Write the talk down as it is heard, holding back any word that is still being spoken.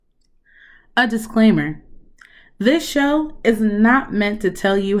A disclaimer. This show is not meant to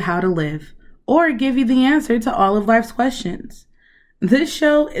tell you how to live or give you the answer to all of life's questions. This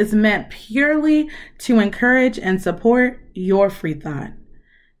show is meant purely to encourage and support your free thought.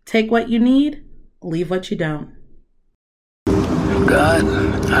 Take what you need, leave what you don't. God,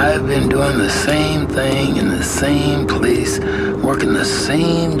 I've been doing the same thing in the same place, working the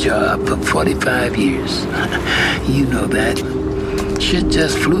same job for 45 years. You know that. Shit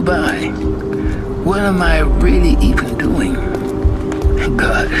just flew by. What am I really even doing?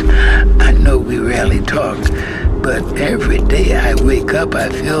 God, I know we rarely talk, but every day I wake up, I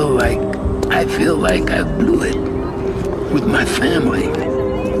feel like I blew it. With my family,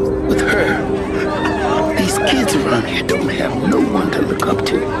 with her. These kids around here don't have no one to look up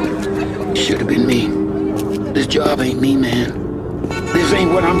to. Should have been me. This job ain't me, man. This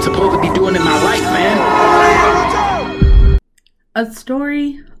ain't what I'm supposed to be doing in my life, man. A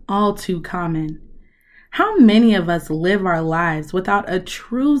story all too common. How many of us live our lives without a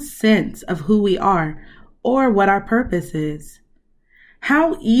true sense of who we are or what our purpose is?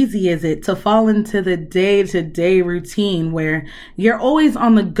 How easy is it to fall into the day-to-day routine where you're always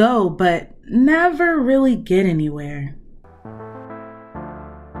on the go but never really get anywhere?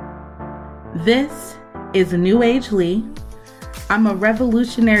 This is New Age Lee. I'm a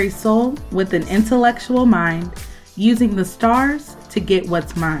revolutionary soul with an intellectual mind using the stars to get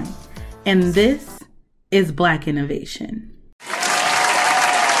what's mine. And this is Black Innovation.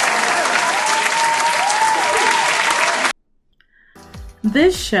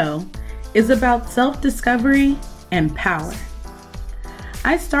 This show is about self-discovery and power.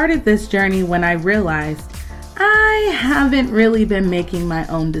 I started this journey when I realized I haven't really been making my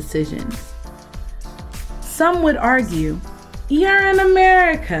own decisions. Some would argue, you're in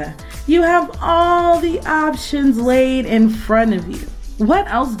America. You have all the options laid in front of you. What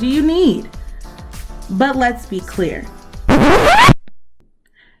else do you need? But let's be clear.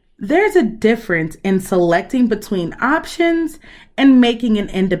 There's a difference in selecting between options and making an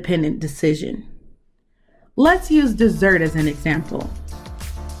independent decision. Let's use dessert as an example.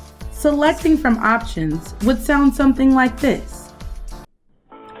 Selecting from options would sound something like this.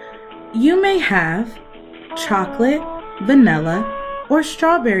 You may have chocolate, vanilla, or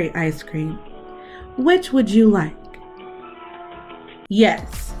strawberry ice cream. Which would you like?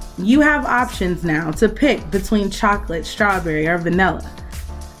 Yes, you have options now to pick between chocolate, strawberry, or vanilla.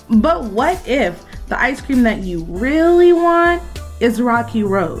 But what if the ice cream that you really want is Rocky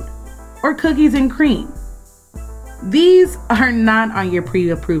Road or cookies and cream? These are not on your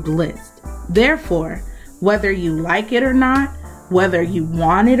pre-approved list. Therefore, whether you like it or not, whether you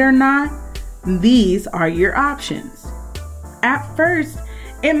want it or not, these are your options. At first,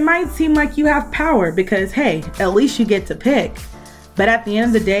 it might seem like you have power because, hey, at least you get to pick. But at the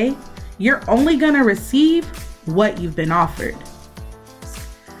end of the day, you're only going to receive what you've been offered.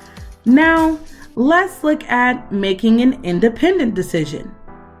 Now, let's look at making an independent decision.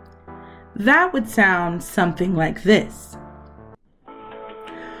 That would sound something like this.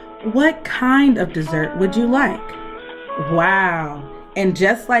 What kind of dessert would you like? Wow. And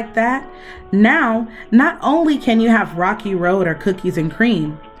just like that, now not only can you have Rocky Road or cookies and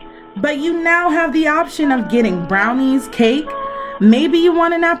cream, but you now have the option of getting brownies, cake. Maybe you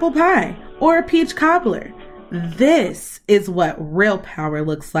want an apple pie or a peach cobbler. This is what real power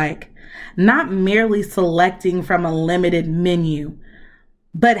looks like. Not merely selecting from a limited menu,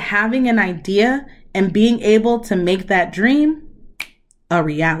 but having an idea and being able to make that dream a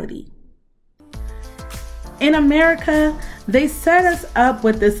reality. In America, they set us up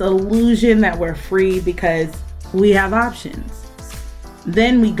with this illusion that we're free because we have options.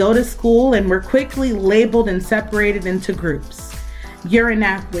 Then we go to school and we're quickly labeled and separated into groups. You're an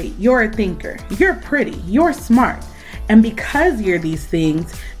athlete, you're a thinker, you're pretty, you're smart. And because you're these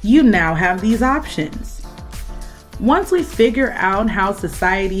things, you now have these options. Once we figure out how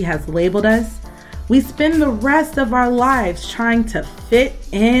society has labeled us, we spend the rest of our lives trying to fit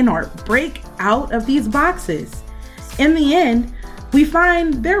in or break out of these boxes. In the end, we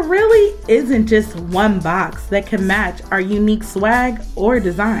find there really isn't just one box that can match our unique swag or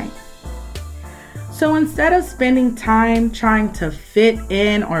design. So instead of spending time trying to fit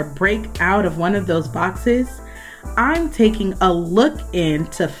in or break out of one of those boxes, I'm taking a look in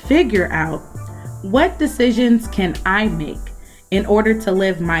to figure out what decisions can I make in order to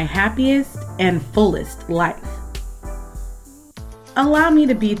live my happiest and fullest life. Allow me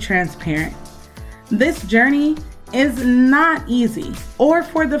to be transparent. This journey is not easy or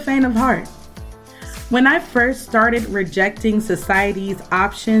for the faint of heart. When I first started rejecting society's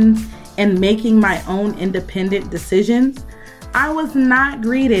options and making my own independent decisions, I was not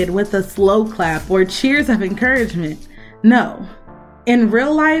greeted with a slow clap or cheers of encouragement. No. In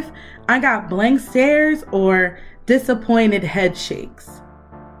real life, I got blank stares or disappointed head shakes.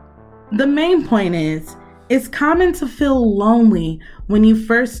 The main point is, it's common to feel lonely when you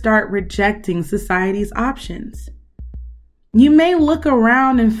first start rejecting society's options. You may look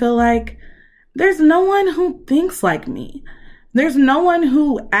around and feel like, there's no one who thinks like me. There's no one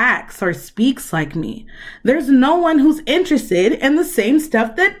who acts or speaks like me. There's no one who's interested in the same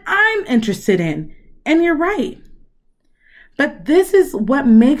stuff that I'm interested in. And you're right. But this is what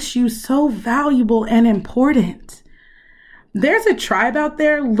makes you so valuable and important. There's a tribe out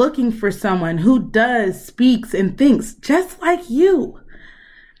there looking for someone who does, speaks, and thinks just like you.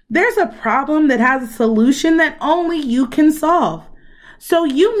 There's a problem that has a solution that only you can solve. So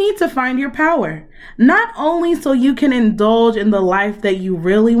you need to find your power, not only so you can indulge in the life that you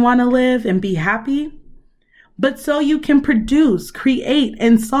really want to live and be happy, but so you can produce, create,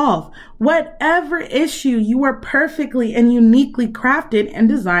 and solve whatever issue you are perfectly and uniquely crafted and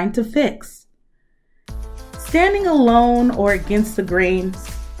designed to fix. Standing alone or against the grain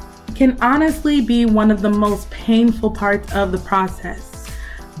can honestly be one of the most painful parts of the process.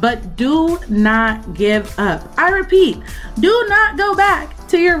 But do not give up. I repeat, do not go back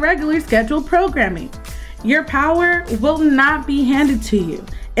to your regular scheduled programming. Your power will not be handed to you.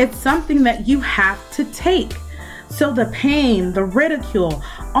 It's something that you have to take. So the pain, the ridicule,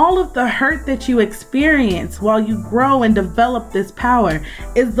 all of the hurt that you experience while you grow and develop this power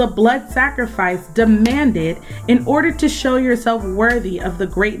is the blood sacrifice demanded in order to show yourself worthy of the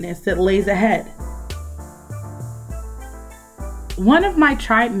greatness that lays ahead. One of my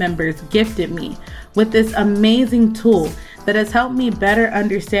tribe members gifted me with this amazing tool that has helped me better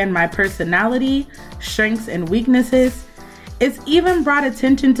understand my personality, strengths, and weaknesses. It's even brought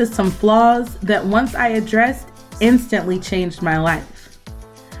attention to some flaws that once I addressed, instantly changed my life.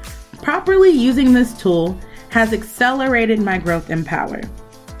 Properly using this tool has accelerated my growth and power.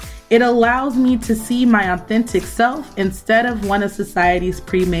 It allows me to see my authentic self instead of one of society's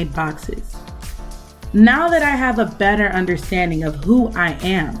pre-made boxes. Now that I have a better understanding of who I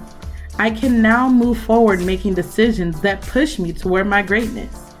am, I can now move forward making decisions that push me toward my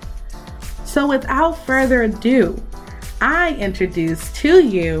greatness. So without further ado, I introduce to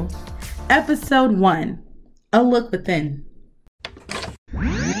you Episode 1, A Look Within.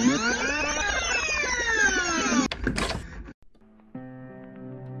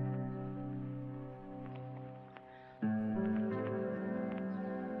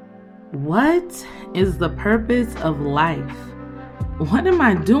 What is the purpose of life? What am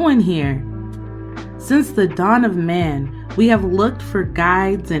I doing here? Since the dawn of man, we have looked for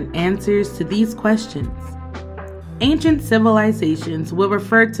guides and answers to these questions. Ancient civilizations will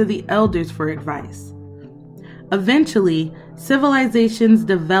refer to the elders for advice. Eventually, civilizations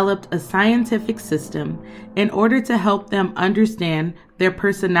developed a scientific system in order to help them understand their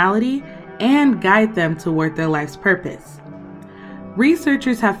personality and guide them toward their life's purpose.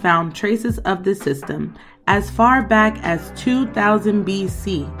 Researchers have found traces of this system as far back as 2000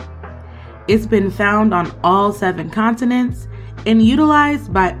 BC. It's been found on all 7 continents and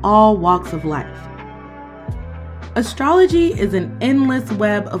utilized by all walks of life. Astrology is an endless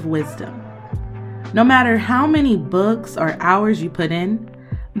web of wisdom. No matter how many books or hours you put in,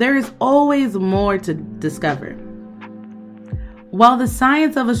 there is always more to discover. While the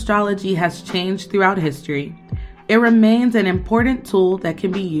science of astrology has changed throughout history, it remains an important tool that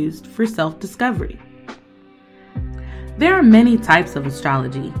can be used for self-discovery. There are many types of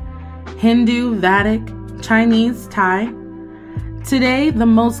astrology: Hindu, Vedic, Chinese, Thai. Today, the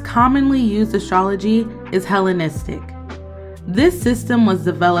most commonly used astrology is Hellenistic. This system was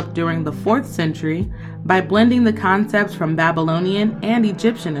developed during the 4th century by blending the concepts from Babylonian and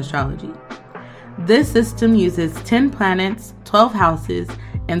Egyptian astrology. This system uses 10 planets, 12 houses,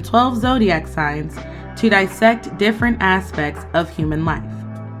 and 12 zodiac signs to dissect different aspects of human life.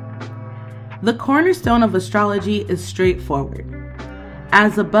 The cornerstone of astrology is straightforward.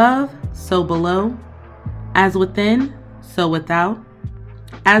 As above, so below. As within, so without.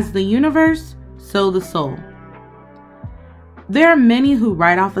 As the universe, so the soul. There are many who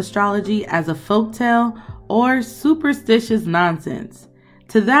write off astrology as a folktale or superstitious nonsense.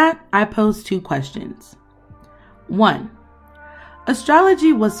 To that, I pose 2 questions. 1.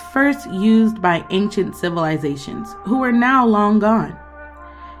 Astrology was first used by ancient civilizations who are now long gone.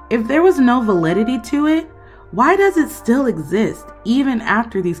 If there was no validity to it, why does it still exist even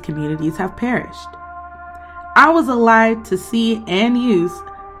after these communities have perished? I was alive to see and use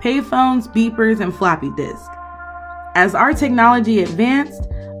payphones, beepers, and floppy disks. As our technology advanced,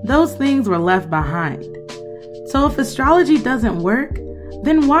 those things were left behind. So if astrology doesn't work,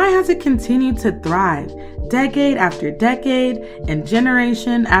 then why has it continued to thrive decade after decade and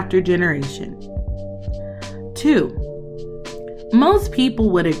generation after generation? 2. Most people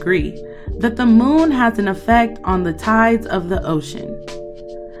would agree that the moon has an effect on the tides of the ocean.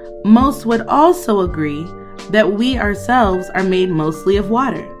 Most would also agree that we ourselves are made mostly of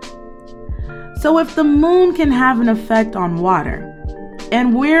water. So if the moon can have an effect on water,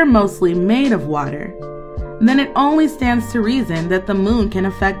 and we're mostly made of water, then it only stands to reason that the moon can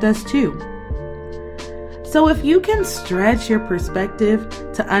affect us too. So if you can stretch your perspective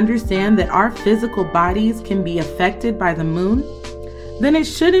to understand that our physical bodies can be affected by the moon, then it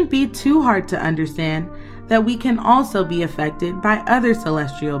shouldn't be too hard to understand that we can also be affected by other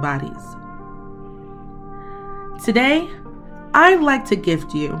celestial bodies. Today, I'd like to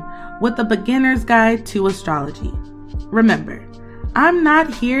gift you with a beginner's guide to astrology. Remember, I'm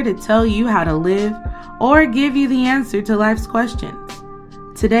not here to tell you how to live or give you the answer to life's questions.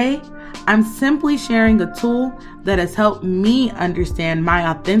 Today, I'm simply sharing a tool that has helped me understand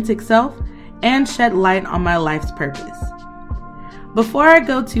my authentic self and shed light on my life's purpose. Before I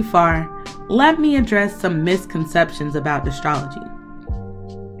go too far, let me address some misconceptions about astrology.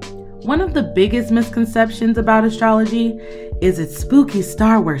 One of the biggest misconceptions about astrology is its spooky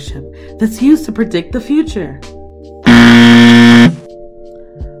star worship that's used to predict the future.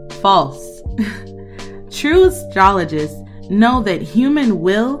 False. True astrologists know that human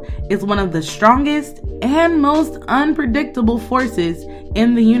will is one of the strongest and most unpredictable forces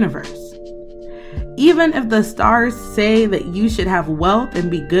in the universe. Even if the stars say that you should have wealth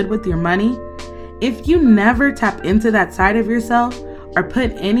and be good with your money, if you never tap into that side of yourself or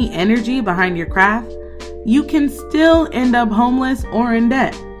put any energy behind your craft, you can still end up homeless or in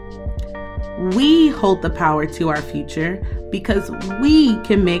debt. We hold the power to our future because we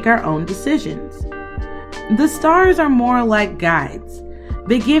can make our own decisions. The stars are more like guides.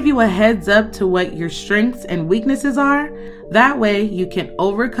 They give you a heads up to what your strengths and weaknesses are. That way you can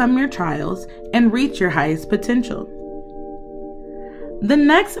overcome your trials and reach your highest potential. The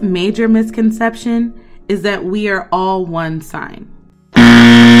next major misconception is that we are all one sign.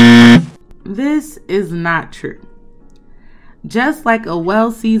 This is not true. Just like a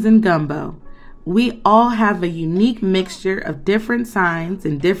well-seasoned gumbo, we all have a unique mixture of different signs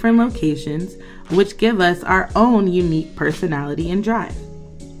in different locations, which give us our own unique personality and drive.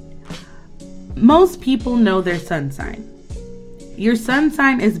 Most people know their sun sign. Your sun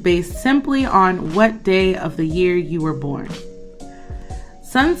sign is based simply on what day of the year you were born.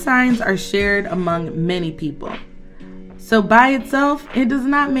 Sun signs are shared among many people. So by itself, it does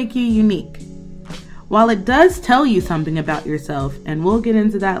not make you unique. While it does tell you something about yourself, and we'll get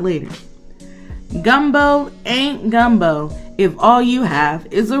into that later. Gumbo ain't gumbo if all you have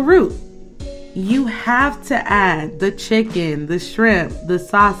is a root. You have to add the chicken, the shrimp, the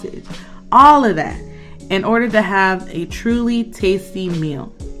sausage, all of that in order to have a truly tasty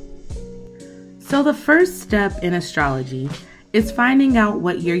meal. So the first step in astrology is finding out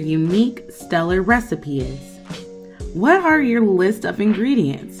what your unique stellar recipe is. What are your list of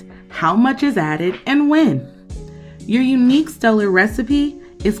ingredients? How much is added and when? Your unique stellar recipe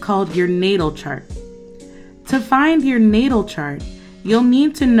is called your natal chart. To find your natal chart, you'll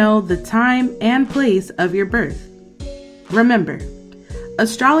need to know the time and place of your birth. Remember,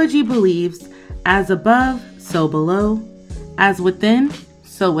 astrology believes as above, so below, as within,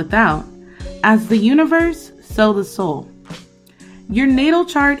 so without, as the universe, so the soul. Your natal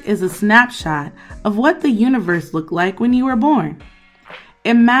chart is a snapshot of what the universe looked like when you were born.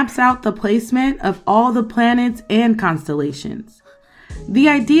 It maps out the placement of all the planets and constellations. The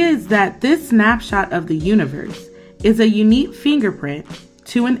idea is that this snapshot of the universe is a unique fingerprint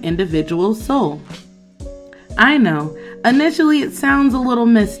to an individual's soul. I know, initially it sounds a little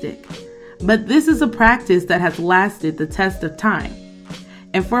mystic, but this is a practice that has lasted the test of time.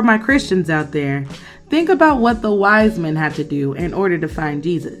 And for my Christians out there, think about what the wise men had to do in order to find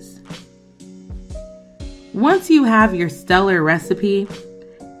Jesus. Once you have your stellar recipe,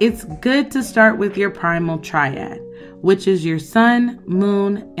 it's good to start with your primal triad, which is your sun,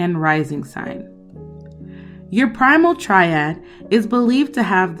 moon, and rising sign. Your primal triad is believed to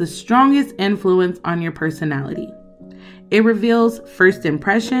have the strongest influence on your personality. It reveals first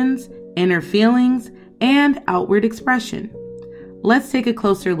impressions, inner feelings, and outward expression. Let's take a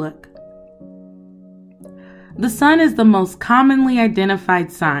closer look. The sun is the most commonly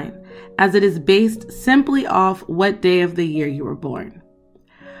identified sign, as it is based simply off what day of the year you were born.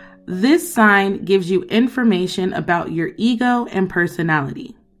 This sign gives you information about your ego and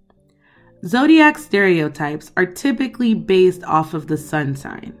personality. Zodiac stereotypes are typically based off of the sun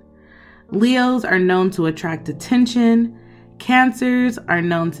sign. Leos are known to attract attention. Cancers are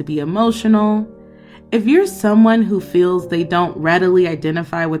known to be emotional. If you're someone who feels they don't readily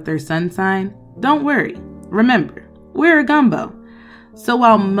identify with their sun sign, don't worry. Remember, we're a gumbo. So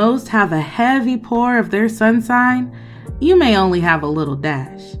while most have a heavy pour of their sun sign, you may only have a little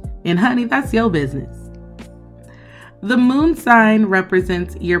dash. And honey, that's your business. The moon sign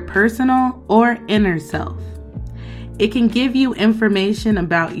represents your personal or inner self. It can give you information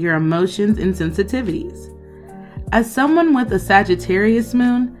about your emotions and sensitivities. As someone with a Sagittarius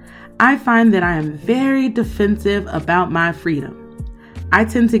moon, I find that I am very defensive about my freedom. I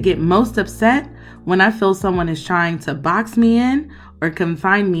tend to get most upset when I feel someone is trying to box me in or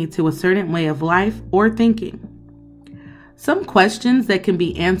confine me to a certain way of life or thinking. Some questions that can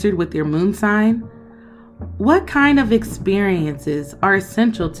be answered with your moon sign. What kind of experiences are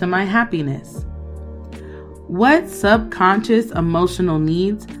essential to my happiness? What subconscious emotional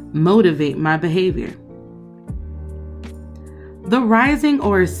needs motivate my behavior? The rising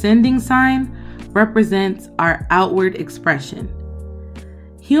or ascending sign represents our outward expression.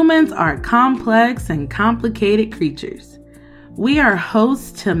 Humans are complex and complicated creatures. We are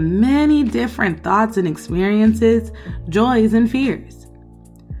hosts to many different thoughts and experiences, joys and fears.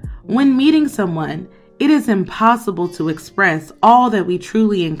 When meeting someone, it is impossible to express all that we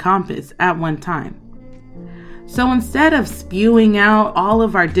truly encompass at one time. So instead of spewing out all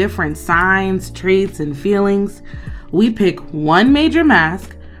of our different signs, traits, and feelings, we pick one major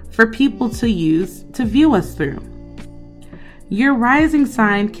mask for people to use to view us through. Your rising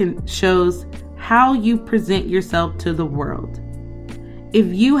sign shows how you present yourself to the world. If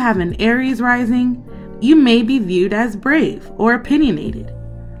you have an Aries rising, you may be viewed as brave or opinionated.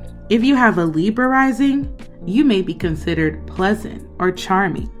 If you have a Libra rising, you may be considered pleasant or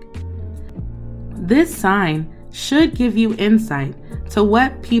charming. This sign should give you insight to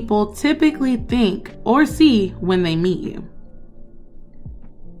what people typically think or see when they meet you.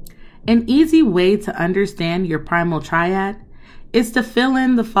 An easy way to understand your primal triad is to fill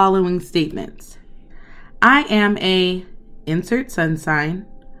in the following statements. I am a insert sun sign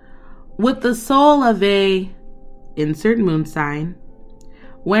with the soul of a insert moon sign,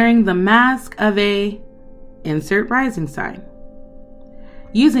 wearing the mask of a insert rising sign.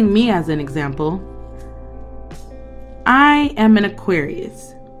 Using me as an example, I am an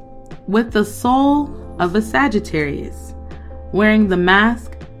Aquarius with the soul of a Sagittarius, wearing the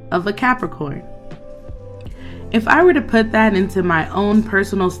mask of a Capricorn. If I were to put that into my own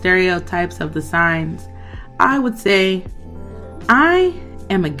personal stereotypes of the signs, I would say I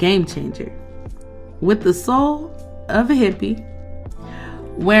am a game changer with the soul of a hippie,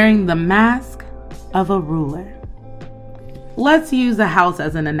 wearing the mask of a ruler. Let's use a house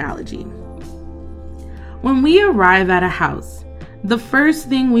as an analogy. When we arrive at a house, the first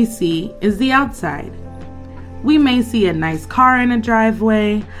thing we see is the outside. We may see a nice car in a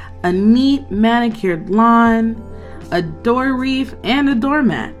driveway, a neat manicured lawn, a door reef, and a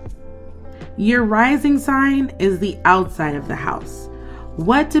doormat. Your rising sign is the outside of the house.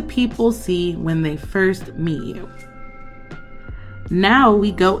 What do people see when they first meet you? Now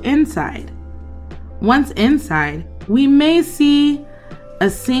we go inside. Once inside, we may see a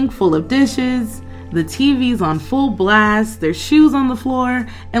sink full of dishes, the TV's on full blast, there's shoes on the floor,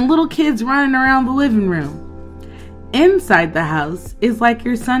 and little kids running around the living room. Inside the house is like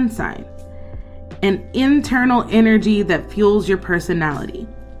your sun sign, an internal energy that fuels your personality.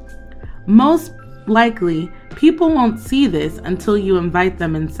 Most likely, people won't see this until you invite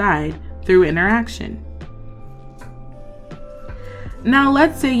them inside through interaction. Now,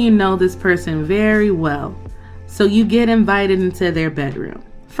 let's say you know this person very well, so you get invited into their bedroom.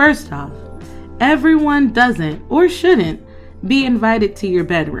 First off, everyone doesn't or shouldn't be invited to your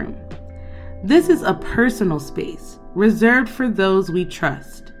bedroom. This is a personal space reserved for those we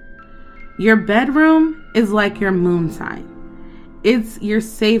trust. Your bedroom is like your moon sign. It's your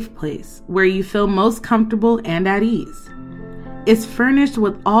safe place where you feel most comfortable and at ease. It's furnished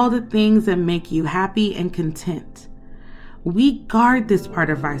with all the things that make you happy and content. We guard this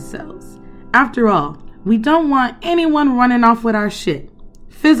part of ourselves. After all, we don't want anyone running off with our shit,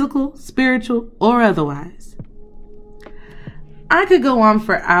 physical, spiritual, or otherwise. I could go on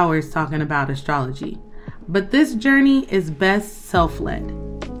for hours talking about astrology, but this journey is best self-led.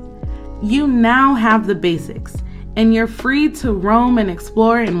 You now have the basics, and you're free to roam and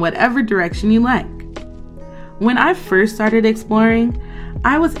explore in whatever direction you like. When I first started exploring,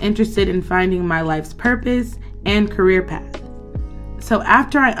 I was interested in finding my life's purpose and career path. So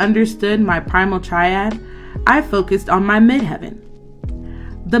after I understood my primal triad, I focused on my midheaven.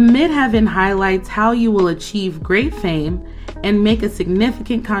 The midheaven highlights how you will achieve great fame and make a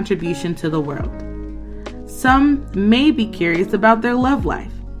significant contribution to the world. Some may be curious about their love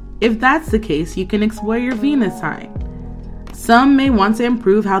life. If that's the case, you can explore your Venus sign. Some may want to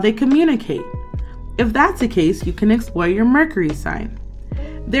improve how they communicate. If that's the case, you can explore your Mercury sign.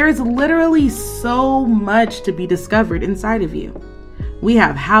 There is literally so much to be discovered inside of you. We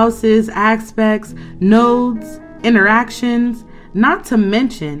have houses, aspects, nodes, interactions, not to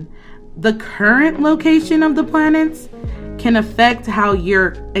mention the current location of the planets can affect how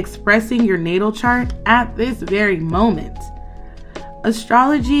you're expressing your natal chart at this very moment.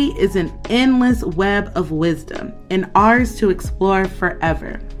 Astrology is an endless web of wisdom and ours to explore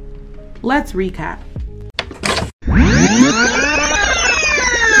forever. Let's recap.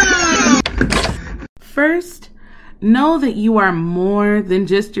 First, know that you are more than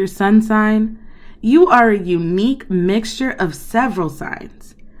just your sun sign. You are a unique mixture of several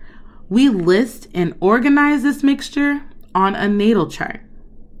signs. We list and organize this mixture on a natal chart.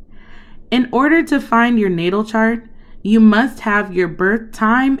 In order to find your natal chart, you must have your birth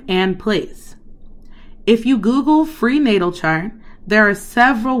time and place. If you Google free natal chart, there are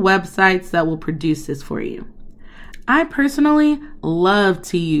several websites that will produce this for you. I personally love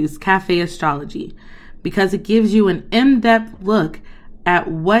to use Cafe Astrology because it gives you an in-depth look at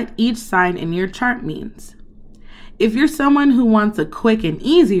what each sign in your chart means. If you're someone who wants a quick and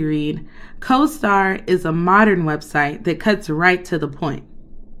easy read, CoStar is a modern website that cuts right to the point.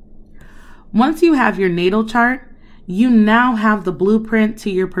 Once you have your natal chart, you now have the blueprint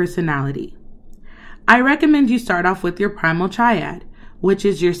to your personality. I recommend you start off with your primal triad, which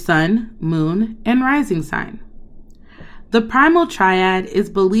is your sun, moon, and rising sign. The primal triad is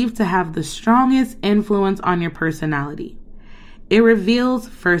believed to have the strongest influence on your personality. It reveals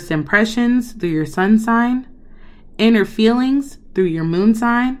first impressions through your sun sign, inner feelings through your moon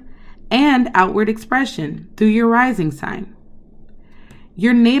sign, and outward expression through your rising sign.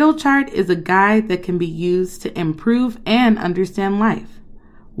 Your natal chart is a guide that can be used to improve and understand life.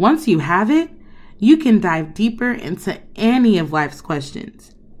 Once you have it, you can dive deeper into any of life's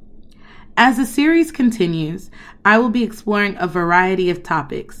questions. As the series continues, I will be exploring a variety of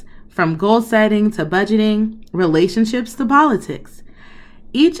topics, from goal setting to budgeting, relationships to politics.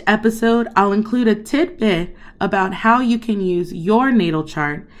 Each episode, I'll include a tidbit about how you can use your natal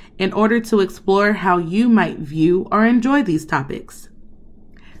chart in order to explore how you might view or enjoy these topics.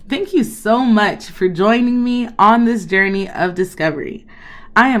 Thank you so much for joining me on this journey of discovery.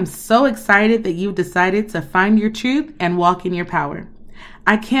 I am so excited that you've decided to find your truth and walk in your power.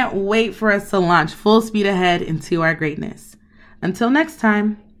 I can't wait for us to launch full speed ahead into our greatness. Until next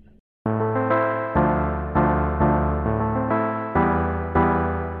time.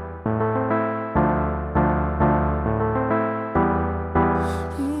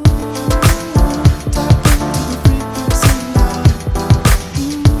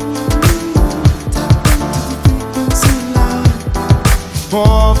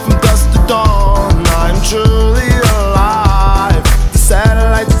 Born from dusk to dawn, I'm truly alive. The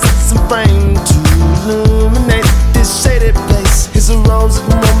satellites and frame to illuminate this shaded place. Here's a rose that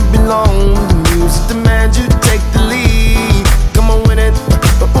won't belong. The music demands you take the lead. Come on with it,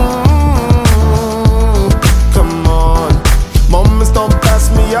 come on. Moments don't pass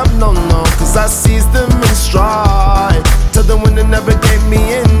me up, no, cause I seize them in stride. Tell the wind that never gave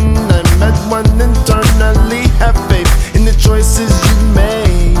me in. I met one internally, have faith in the choices you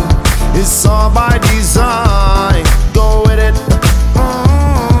made. It's all by design. Go with it.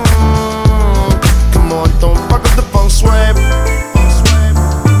 Come on, don't fuck up the feng shui.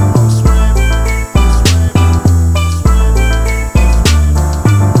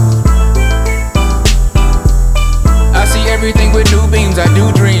 I see everything with new beams, I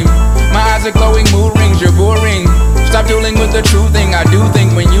do dream. My eyes are glowing, mood rings, you're boring. Stop dealing with the true thing, I do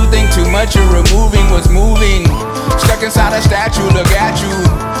think. When you think too much, you're removing what's moving. Stuck inside a statue, look at you.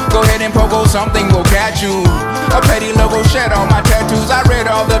 Go ahead and pogo, something will catch you. A petty logo shed on my tattoos. I read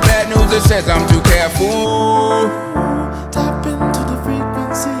all the bad news, it says I'm too careful. Tap into the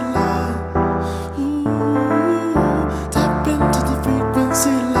frequency line. Tap into the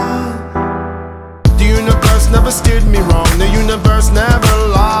frequency line. The universe never steered me wrong. The universe never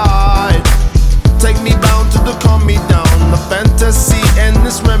lied. Take me bound to the calm me down. A fantasy and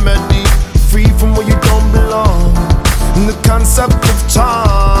this remedy. Free from where you don't belong. In the concept of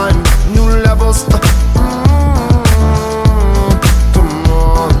time, new levels. Come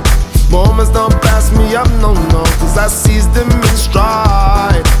on. Moments don't pass me up, no, cause I seize them in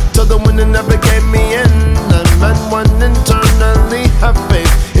stride. Till the wind that never gave me in. I met one internally, have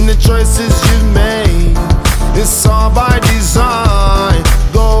faith in the choices you've made. It's all by design.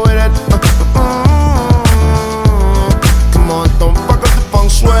 Go with it. Come on.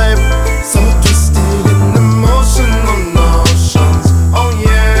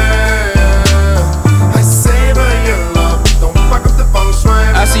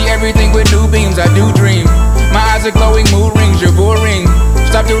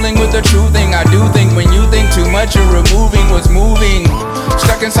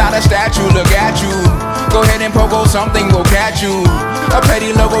 inside a statue, look at you. Go ahead and pogo, something will catch you. A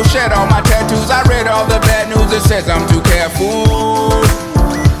petty logo shed all my tattoos. I read all the bad news, it says I'm too careful.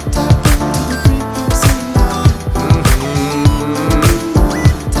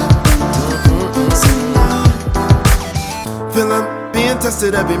 Feeling being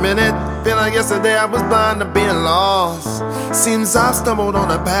tested every minute. Feel like yesterday I was blind to being lost. Seems I've stumbled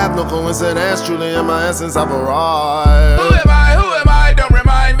on a path, no coincidence. Truly in my essence I've arrived. Who am I? Who am I? Don't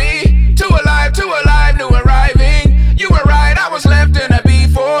remind me. Too alive, new arriving. You were right, I was left in a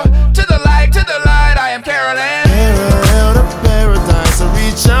B4. To the light, I am Carolyn. Parallel to paradise, I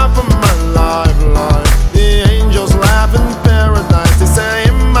reach out for my lifeline. The angels laugh in paradise. They say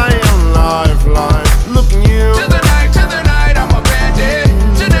in my own lifeline. Look at you. To the night, I'm a bandit.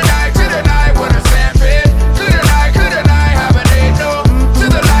 To the night, with a sandpit. Couldn't I have an eight? No. To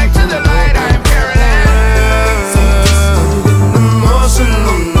the light, I am Carolyn.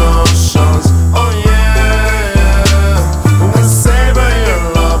 Emotional notions, oh yeah. And savor your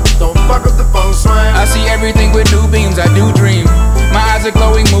love, don't fuck up the phone swing. I see everything with new beams, I do dream. My eyes are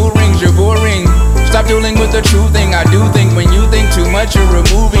glowing, mood rings, you're boring. Stop dealing with the true thing, I do think. When you think too much, you're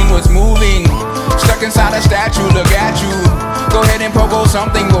removing what's moving. Stuck inside a statue, look at you. Go ahead and pogo,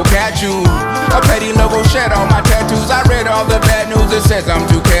 something will catch you. A petty logo shed all my tattoos. I read all the bad news, it says I'm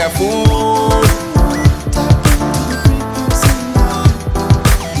too careful.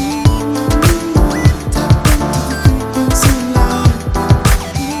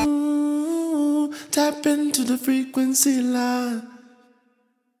 Tap into the frequency line.